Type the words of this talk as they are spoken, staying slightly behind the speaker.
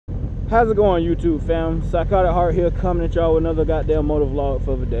How's it going, YouTube fam? Psychotic Heart here, coming at y'all with another goddamn motor vlog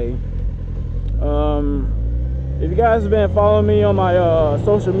for the day. If you guys have been following me on my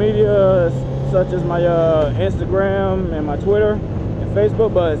social media, such as my Instagram and my Twitter and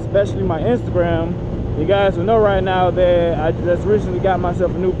Facebook, but especially my Instagram, you guys will know right now that I just recently got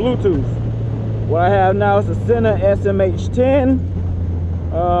myself a new Bluetooth. What I have now is a Sena SMH10.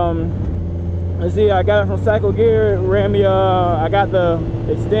 Let's see, I got it from Cycle Gear. It ran me, I got the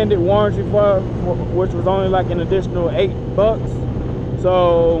extended warranty for which was only like an additional $8.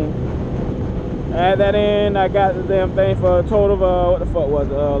 So I had that in. I got the damn thing for a total of what the fuck was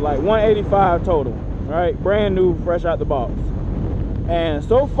it? Like $185 total, right? Brand new, fresh out the box. And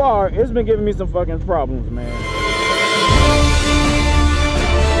so far, it's been giving me some fucking problems, man.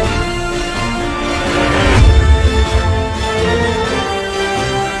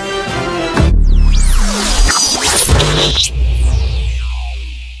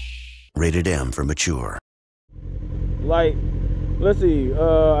 Rated M for mature. Like, let's see,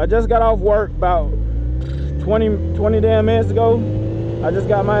 I just got off work about 20 damn minutes ago. I just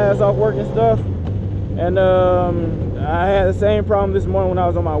got my ass off work and stuff. And I had the same problem this morning when I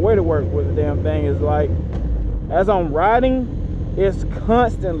was on my way to work with the damn thing. Is like, as I'm riding, it's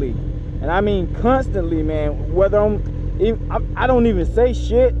constantly, and I mean constantly, man, whether I don't even say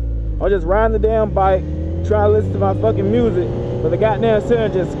shit, I'm just riding the damn bike, trying to listen to my fucking music, but the goddamn Sena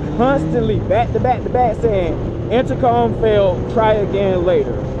just constantly back to back to back saying, intercom failed, try again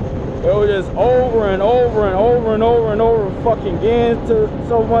later. It was just over and over and over and over and over fucking again, to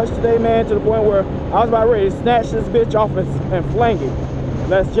so much today, man, to the point where I was about ready to snatch this bitch off and flank it.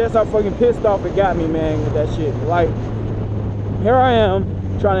 That's just how fucking pissed off it got me, man, with that shit. Like, here I am,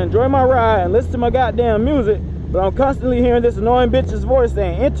 trying to enjoy my ride and listen to my goddamn music, but I'm constantly hearing this annoying bitch's voice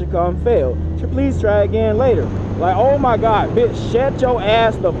saying, intercom failed, please try again later. Like, oh my god, bitch, shut your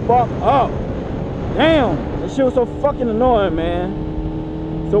ass the fuck up. Damn, that shit was so fucking annoying,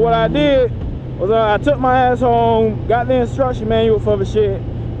 man. So what I did was I took my ass home, got the instruction manual for the shit,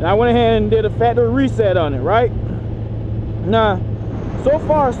 and I went ahead and did a factory reset on it, right? Now, so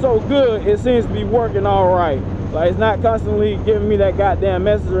far so good, it seems to be working all right. Like, it's not constantly giving me that goddamn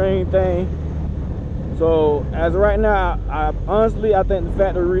message or anything. So as of right now, honestly, I think the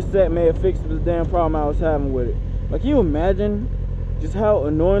factory reset may have fixed the damn problem I was having with it. Like, can you imagine just how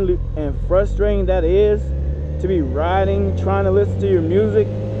annoyingly and frustrating that is to be riding, trying to listen to your music,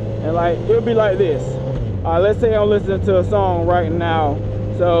 and like, it'll be like this. Let's say I'm listening to a song right now.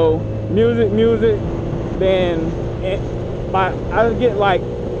 So music, then I get like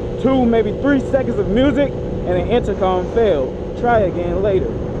 2, maybe 3 seconds of music, and the intercom failed. Try again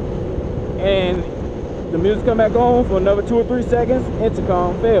later. And the music come back on for another 2 or 3 seconds,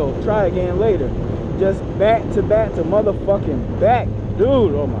 intercom failed. Try again later. Just back to motherfucking back.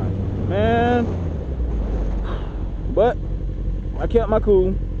 Dude, oh my, man. But I kept my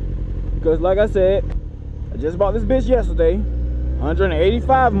cool, because like I said, I just bought this bitch yesterday, $185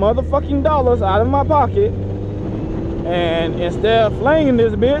 motherfucking dollars out of my pocket, and instead of flanging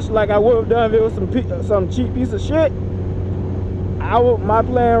this bitch like I would have done if it was some cheap piece of shit, my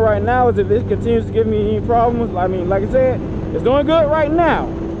plan right now is if it continues to give me any problems, I mean, like I said, it's doing good right now,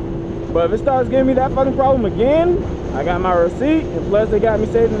 but if it starts giving me that fucking problem again, I got my receipt, and plus they got me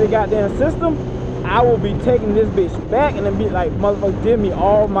saving the goddamn system, I will be taking this bitch back and then be like, motherfucker, give me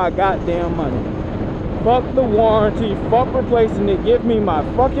all my goddamn money. Fuck the warranty, fuck replacing it, give me my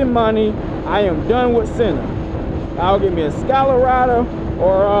fucking money. I am done with Sena. I'll give me a Scholar Rider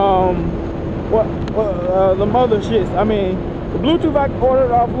or the mother shits. I mean, the Bluetooth I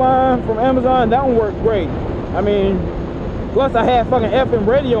ordered offline from Amazon, that one worked great. I mean, plus I had fucking FM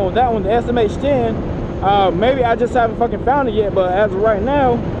radio on that one, the SMH10. Maybe I just haven't fucking found it yet, but as of right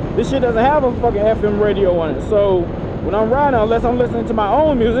now, this shit doesn't have a fucking FM radio on it. So when I'm riding, unless I'm listening to my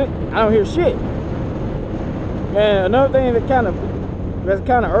own music, I don't hear shit. And another thing that kind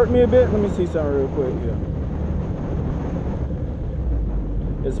of hurt me a bit, let me see something real quick here.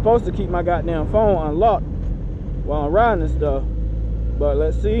 It's supposed to keep my goddamn phone unlocked while I'm riding and stuff. But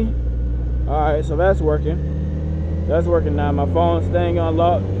let's see. Alright, so that's working. That's working now. My phone's staying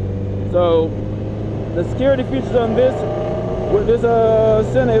unlocked. So the security features on this with this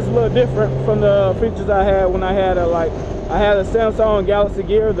Sena is a little different from the features I had when I had a Samsung Galaxy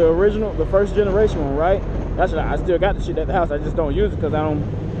Gear, the original, the first generation one, right? Actually, I still got the shit at the house. I just don't use it because I'm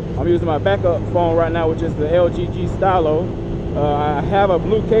using my backup phone right now, which is the LG G Stylo. I have a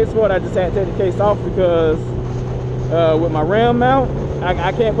blue case for it. I just had to take the case off because with my RAM mount,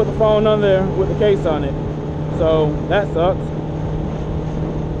 I can't put the phone on there with the case on it. So that sucks.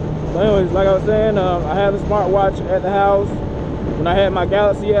 But anyways, like I was saying, I have a smartwatch at the house. when I had my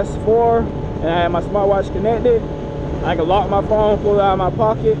Galaxy S4 and I had my smartwatch connected, I can lock my phone, pull it out of my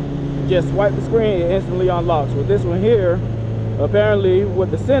pocket, just swipe the screen, it instantly unlocks. With this one here, apparently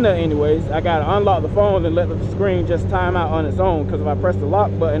with the Sena anyways, I gotta unlock the phone and let the screen just time out on its own, because if I press the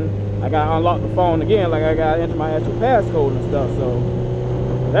lock button, I gotta unlock the phone again, like I gotta enter my actual passcode and stuff, so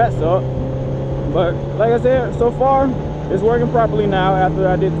that sucked. But like I said, so far it's working properly now after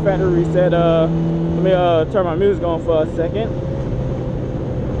I did the factory reset. Let me turn my music on for a second.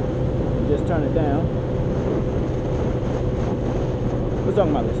 Just turn it down. We're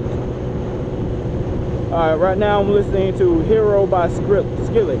talking about listening to. Alright, right now I'm listening to Hero by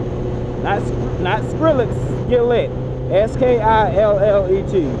Skillet. Not Skrillex, Skillet.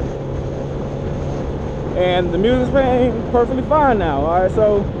 S-K-I-L-L-E-T. And the music's playing perfectly fine now. Alright,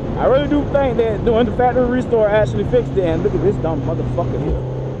 so I really do think that doing the factory restore actually fixed it. And look at this dumb motherfucker here.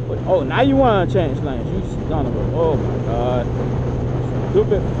 But, oh, now you want to change lanes. You son of a... Oh my god.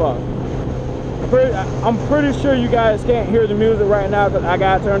 Stupid fuck. I'm pretty sure you guys can't hear the music right now because I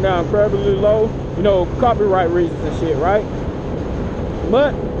got it turned down incredibly low. You know, copyright reasons and shit, right?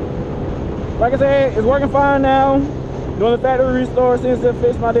 But, like I said, it's working fine now. Doing the factory restore seems to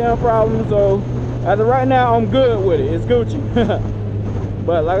fix my damn problem. So, as of right now, I'm good with it. It's Gucci.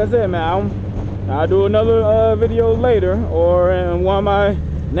 But, like I said, man, I'll do another video later. Or in one of my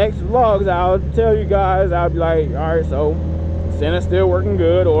next vlogs, I'll tell you guys, I'll be like, alright, so, Sena's still working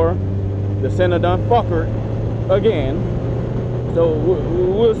good. Or the Sena done fucker again. So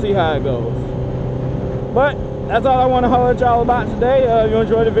we'll see how it goes. But that's all I want to holler at y'all about today. If you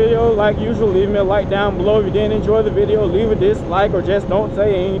enjoyed the video, like usual, leave me a like down below. If you didn't enjoy the video, leave a dislike or just don't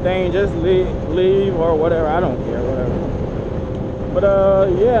say anything. Just leave or whatever. I don't care, whatever. But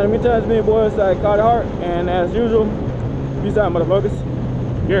yeah, let me tell you, it's me, boy, it's like Carter Hart, and as usual, peace out, motherfuckers.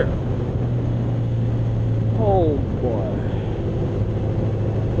 Yeah. Oh boy.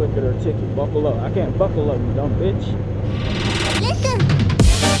 Click it or ticket. Buckle up. I can't buckle up, you dumb bitch. Listen.